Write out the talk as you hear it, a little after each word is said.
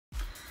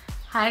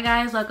Hi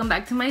guys, welcome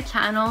back to my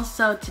channel.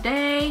 So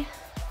today,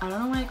 I don't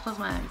know why I close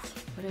my eyes.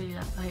 What did I do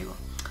that? Oh, here you go.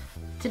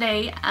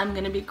 Today I'm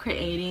gonna be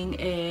creating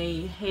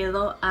a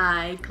halo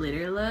eye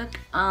glitter look.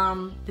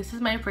 This is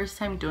my first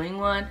time doing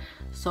one,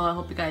 so I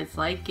hope you guys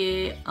like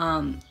it.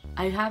 I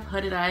have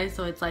hooded eyes,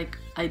 so it's like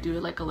I do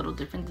it like a little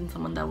different than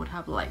someone that would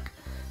have like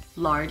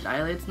large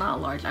eyelids. Not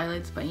large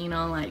eyelids, but you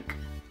know, like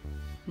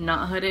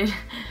not hooded.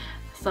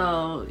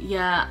 So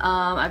yeah,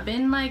 I've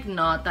been like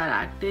not that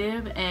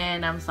active,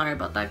 and I'm sorry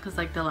about that because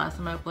like the last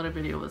time I uploaded a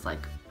video was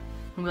like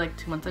maybe like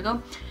 2 months ago.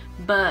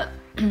 But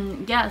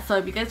yeah, so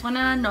if you guys want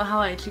to know how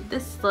I achieved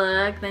this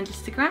look, then just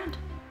stick around.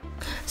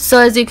 So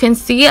as you can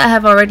see, I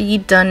have already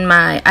done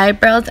my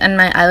eyebrows and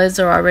my eyelids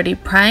are already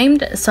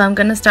primed. So I'm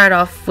going to start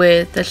off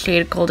with the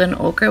shade Golden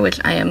Ochre, which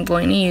I am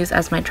going to use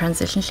as my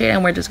transition shade,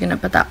 and we're just going to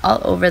put that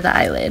all over the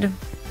eyelid.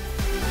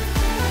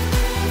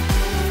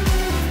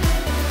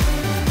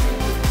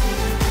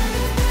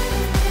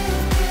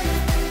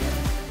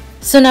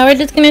 So now we're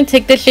just going to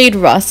take the shade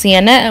Raw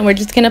Sienna and we're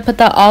just going to put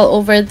that all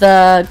over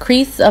the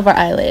crease of our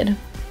eyelid.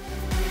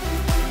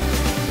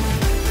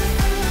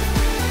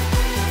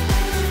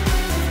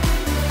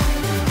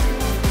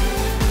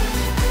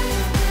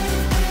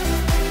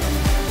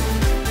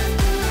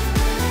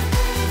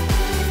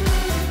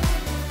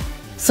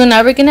 So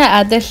now we're going to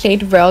add the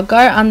shade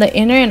Railgar on the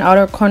inner and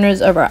outer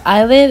corners of our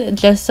eyelid,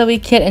 just so we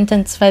can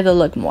intensify the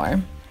look more.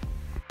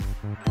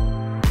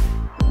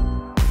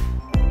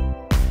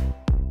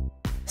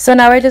 So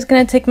now we're just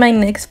going to take my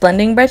NYX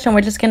blending brush and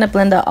we're just going to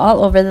blend that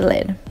all over the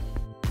lid.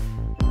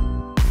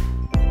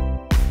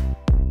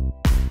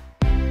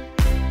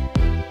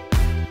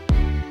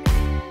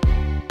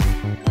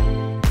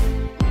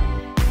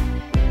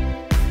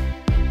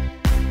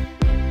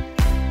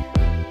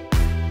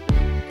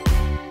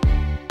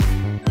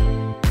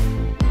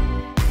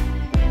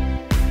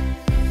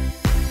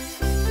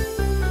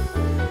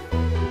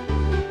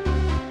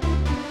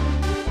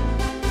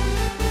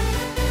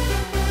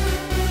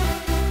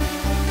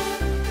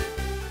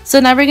 So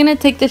now we're going to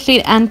take the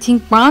shade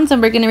Antique Bronze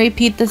and we're going to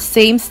repeat the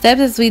same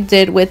steps as we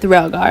did with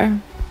Railgar.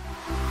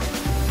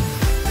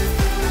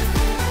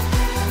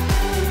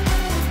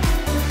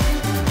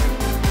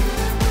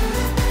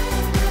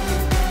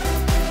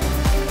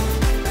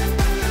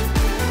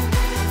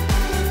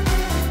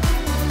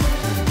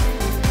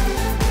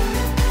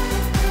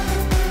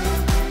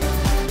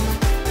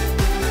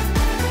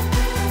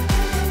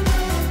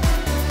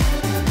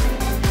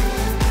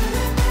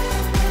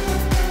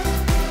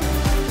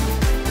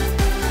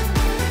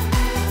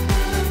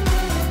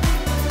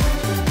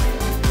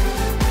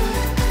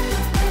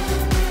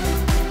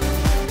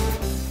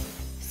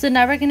 So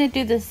now we're going to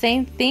do the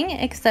same thing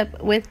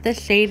except with the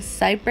shade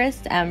Cypress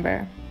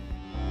Amber.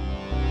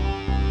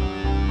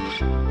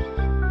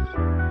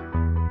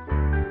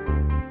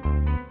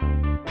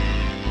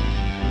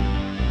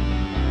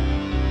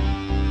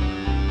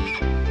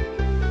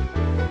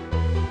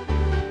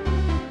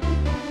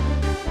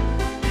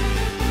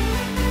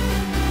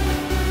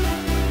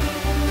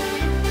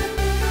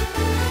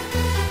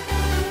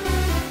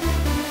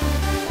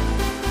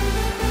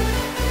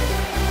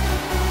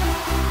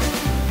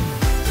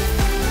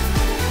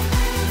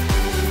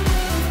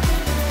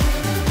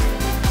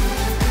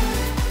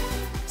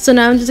 So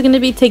now I'm just going to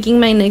be taking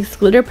my NYX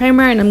glitter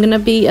primer and I'm going to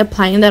be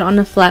applying that on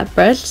a flat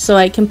brush so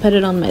I can put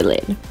it on my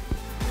lid.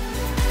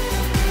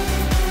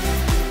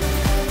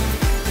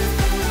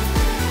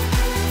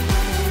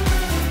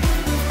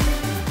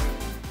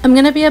 I'm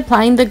going to be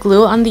applying the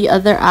glue on the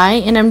other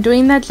eye, and I'm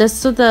doing that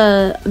just so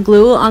the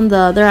glue on the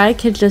other eye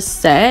could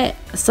just set,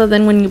 so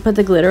then when you put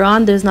the glitter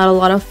on, there's not a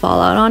lot of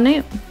fallout on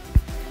it.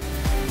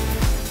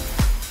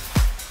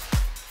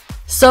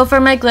 So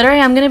for my glitter,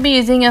 I'm going to be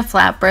using a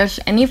flat brush.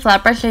 Any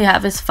flat brush you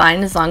have is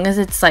fine as long as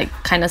it's like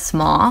kind of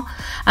small.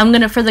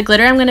 For the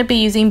glitter, I'm going to be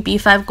using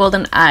B5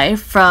 Golden Eye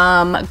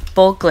from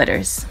Bulk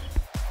Glitters.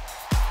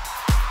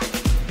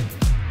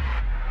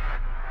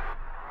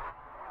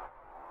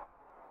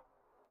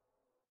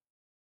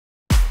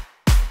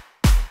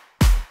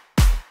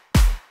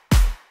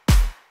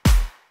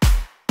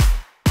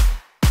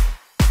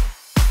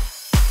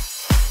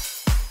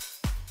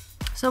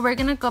 So we're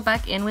going to go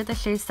back in with the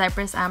shade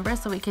Cypress Amber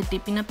so we can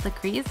deepen up the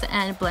crease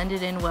and blend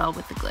it in well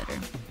with the glitter.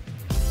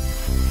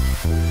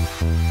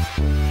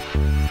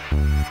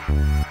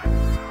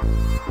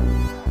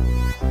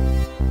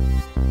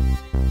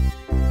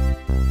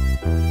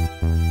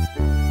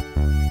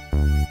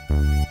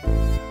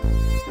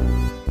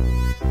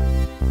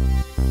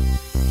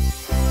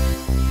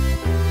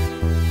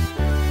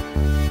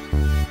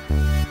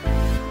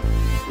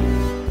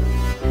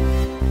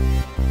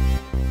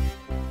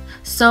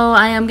 So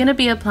I am going to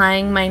be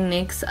applying my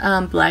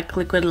NYX black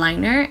liquid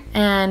liner,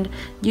 and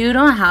you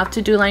don't have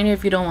to do liner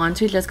if you don't want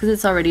to, just because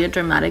it's already a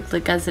dramatic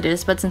look as it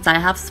is. But since I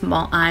have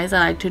small eyes, I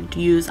like to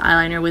use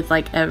eyeliner with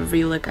like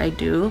every look I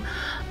do.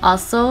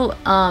 Also,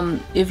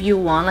 if you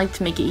want like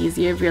to make it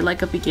easier, if you're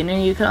like a beginner,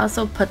 you could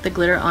also put the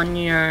glitter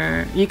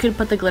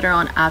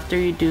on after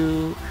you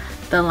do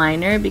the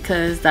liner,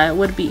 because that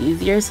would be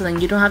easier, so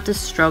then you don't have to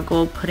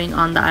struggle putting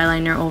on the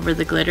eyeliner over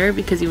the glitter,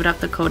 because you would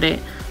have to coat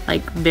it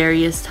like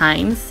various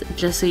times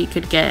just so you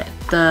could get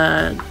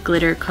the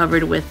glitter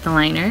covered with the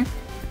liner.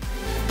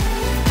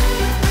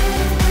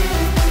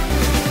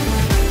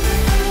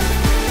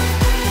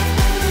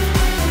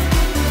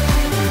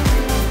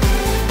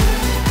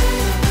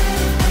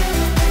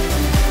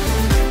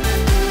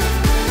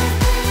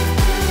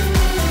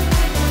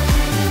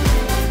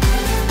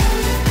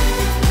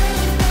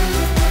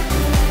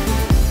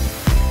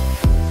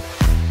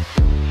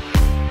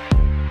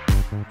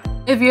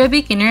 If you're a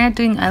beginner at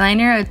doing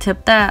eyeliner, a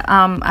tip that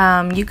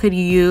you could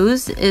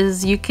use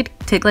is you could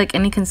take like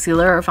any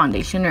concealer or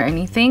foundation or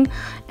anything,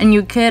 and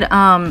you could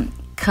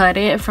cut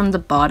it from the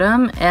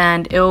bottom,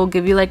 and it will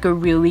give you like a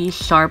really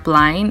sharp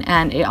line,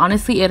 and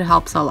honestly it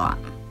helps a lot.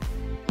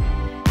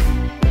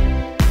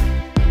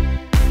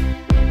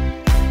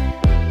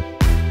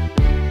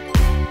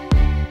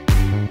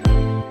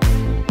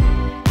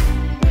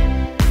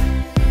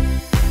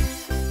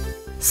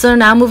 So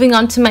now moving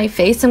on to my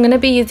face, I'm going to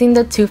be using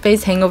the Too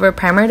Faced Hangover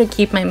Primer to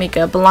keep my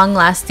makeup long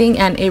lasting,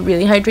 and it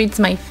really hydrates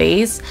my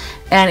face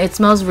and it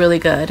smells really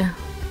good.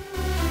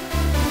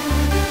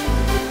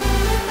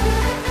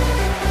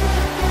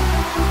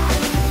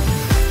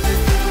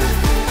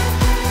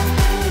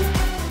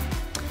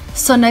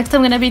 So next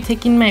I'm going to be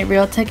taking my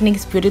Real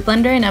Techniques Beauty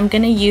Blender, and I'm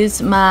going to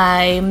use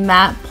my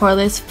matte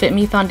poreless Fit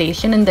Me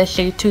foundation in the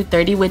shade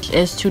 230, which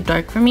is too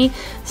dark for me.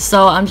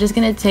 So I'm just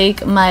going to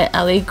take my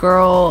LA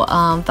Girl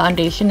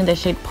foundation in the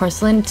shade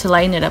Porcelain to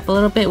lighten it up a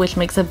little bit, which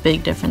makes a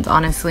big difference,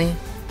 honestly.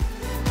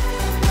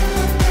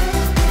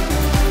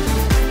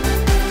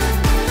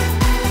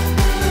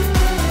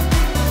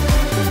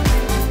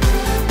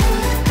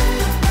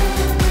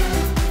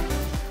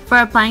 For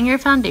applying your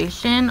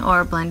foundation,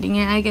 or blending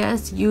it I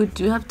guess, you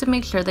do have to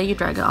make sure that you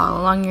drag it all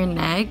along your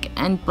neck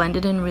and blend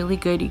it in really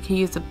good. You can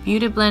use a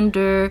beauty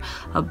blender,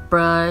 a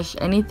brush,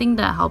 anything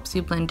that helps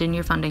you blend in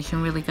your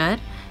foundation really good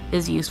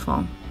is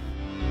useful.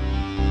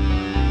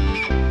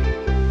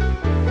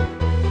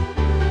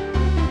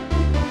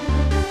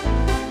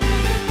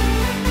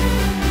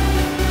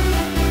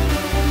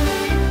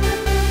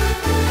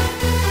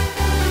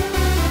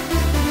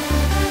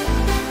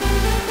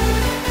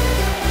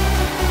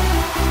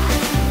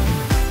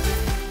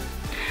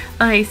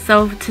 Okay,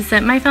 so to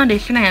set my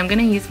foundation, I am going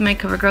to use my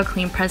CoverGirl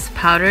Clean Press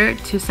Powder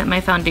to set my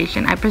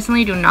foundation. I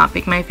personally do not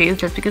bake my face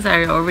just because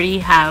I already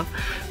have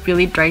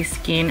really dry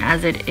skin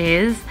as it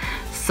is.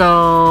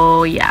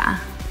 So yeah.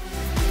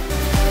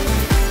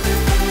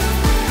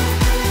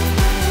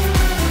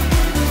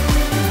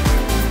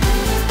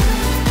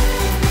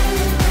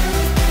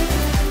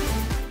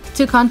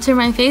 To contour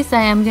my face,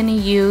 I am going to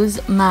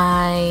use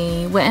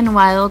my Wet n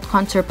Wild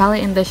contour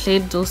palette in the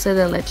shade Dulce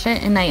de Leche,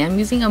 and I am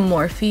using a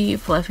Morphe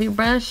fluffy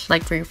brush,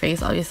 like for your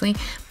face obviously,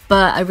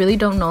 but I really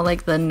don't know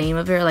like the name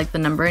of it or like the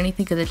number or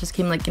anything, because it just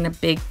came like in a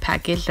big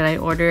package that I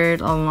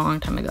ordered a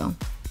long time ago.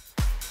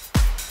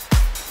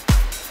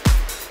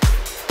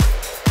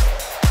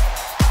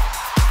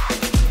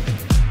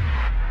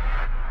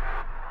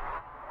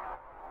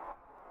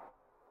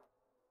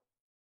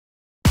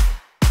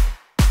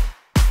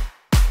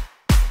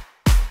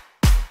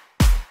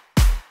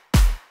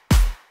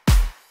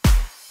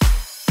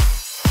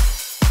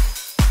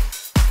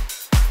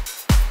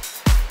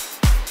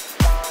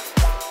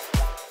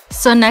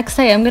 So next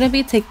I am going to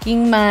be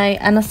taking my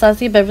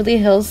Anastasia Beverly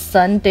Hills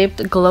Sun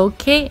Dipped Glow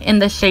Kit in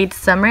the shade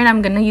Summer, and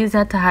I'm going to use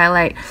that to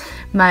highlight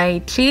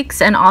my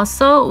cheeks. And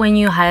also when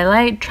you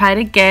highlight, try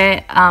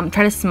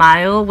to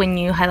smile when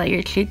you highlight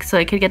your cheeks, so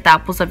it could get the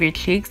apples of your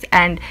cheeks,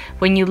 and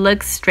when you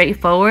look straight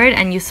forward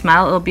and you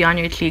smile, it'll be on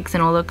your cheeks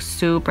and it'll look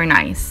super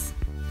nice.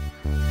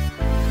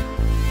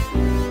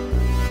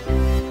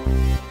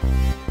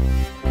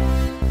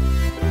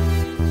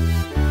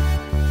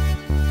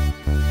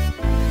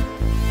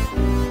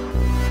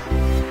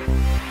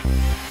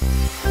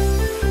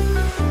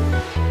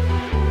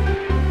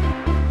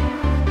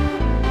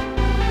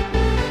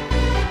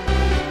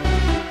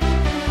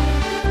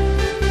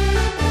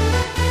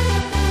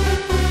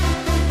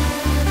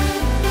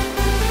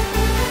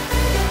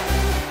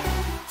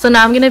 So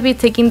now I'm going to be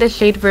taking the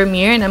shade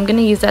Vermeer, and I'm going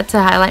to use that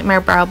to highlight my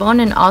brow bone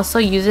and also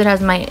use it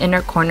as my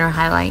inner corner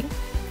highlight.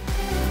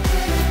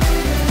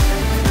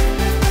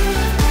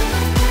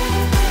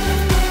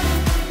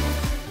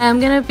 I'm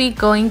going to be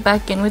going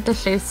back in with the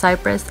shade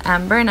Cypress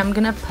Amber, and I'm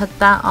going to put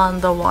that on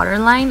the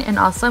waterline, and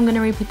also I'm going to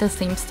repeat the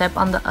same step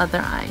on the other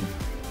eye.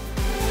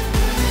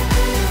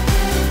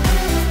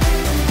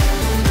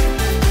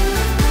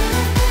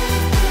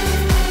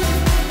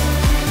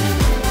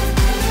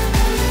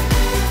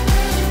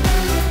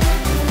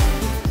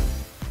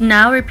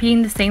 Now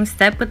repeating the same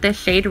step with the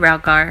shade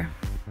Raugar.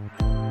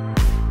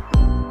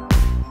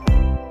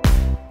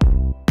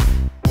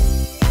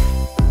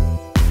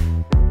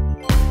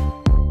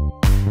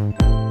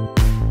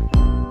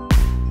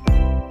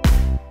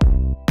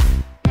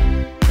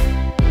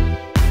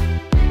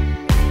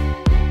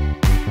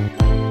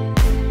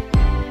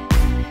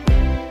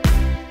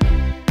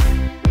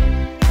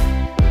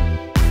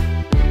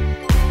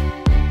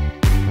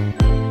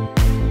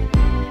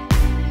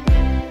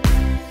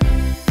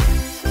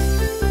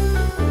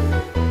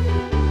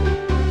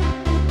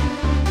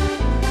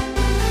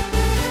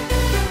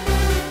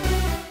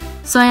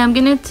 So I am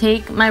gonna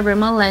take my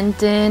Rimmel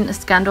London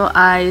Scandal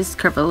Eyes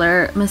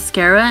Curvature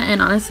mascara,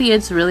 and honestly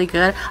it's really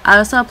good. I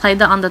also applied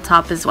that on the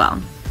top as well.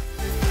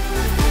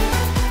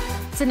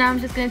 So now I'm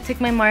just gonna take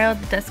my Mario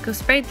Desco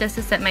spray just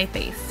to set my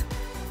face.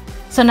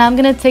 So now I'm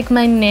gonna take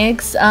my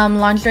NYX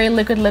Lingerie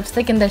Liquid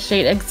Lipstick in the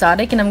shade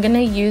Exotic, and I'm gonna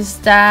use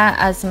that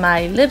as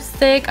my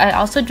lipstick. I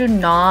also do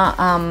not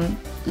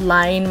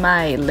line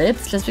my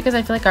lips just because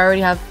I feel like I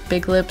already have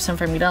big lips, and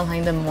for me to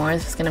line them more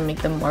is just gonna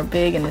make them more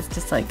big, and it's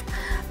just like,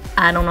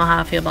 I don't know how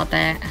I feel about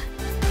that.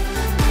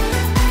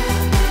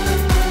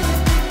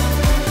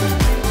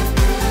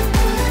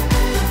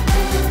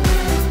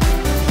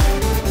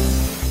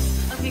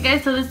 Okay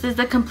guys, so this is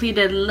the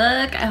completed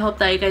look. I hope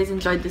that you guys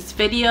enjoyed this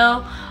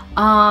video.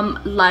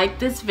 Like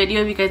this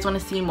video if you guys want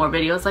to see more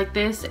videos like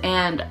this,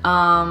 and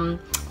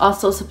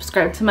also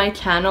subscribe to my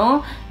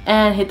channel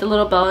and hit the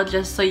little bell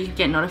just so you can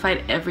get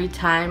notified every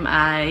time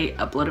I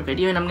upload a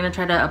video. And I'm gonna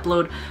try to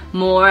upload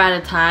more at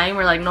a time,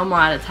 or like no more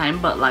at a time,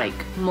 but like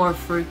more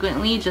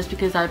frequently, just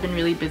because I've been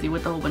really busy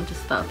with a whole bunch of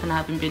stuff and I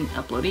haven't been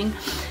uploading.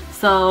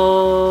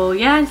 So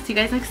yeah, see you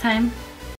guys next time.